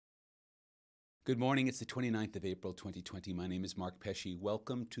Good morning. It's the 29th of April, 2020. My name is Mark Pesce.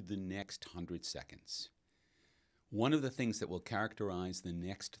 Welcome to the next 100 seconds. One of the things that will characterize the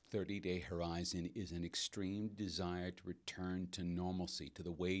next 30-day horizon is an extreme desire to return to normalcy, to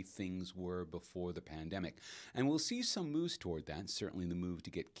the way things were before the pandemic. And we'll see some moves toward that, certainly the move to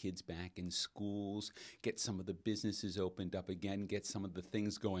get kids back in schools, get some of the businesses opened up again, get some of the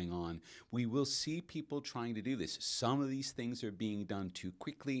things going on. We will see people trying to do this. Some of these things are being done too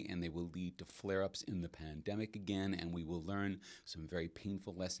quickly, and they will lead to flare-ups in the pandemic again, and we will learn some very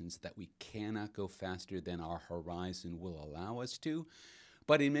painful lessons that we cannot go faster than our horizon will allow us to.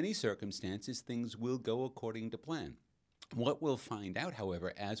 But in many circumstances, things will go according to plan. What we'll find out,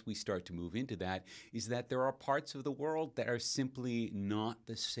 however, as we start to move into that, is that there are parts of the world that are simply not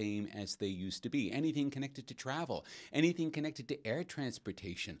the same as they used to be. Anything connected to travel, anything connected to air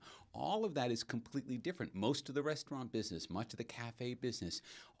transportation, all of that is completely different. Most of the restaurant business, much of the cafe business,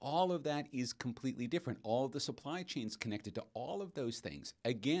 all of that is completely different. All of the supply chains connected to all of those things,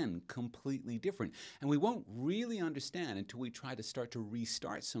 again, completely different. And we won't really understand until we try to start to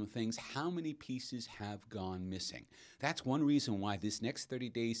restart some things how many pieces have gone missing. That's one reason why this next 30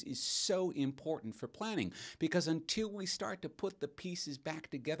 days is so important for planning, because until we start to put the pieces back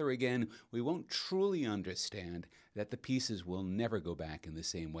together again, we won't truly understand that the pieces will never go back in the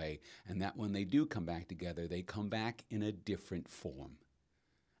same way, and that when they do come back together, they come back in a different form.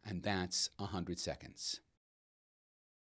 And that's 100 seconds.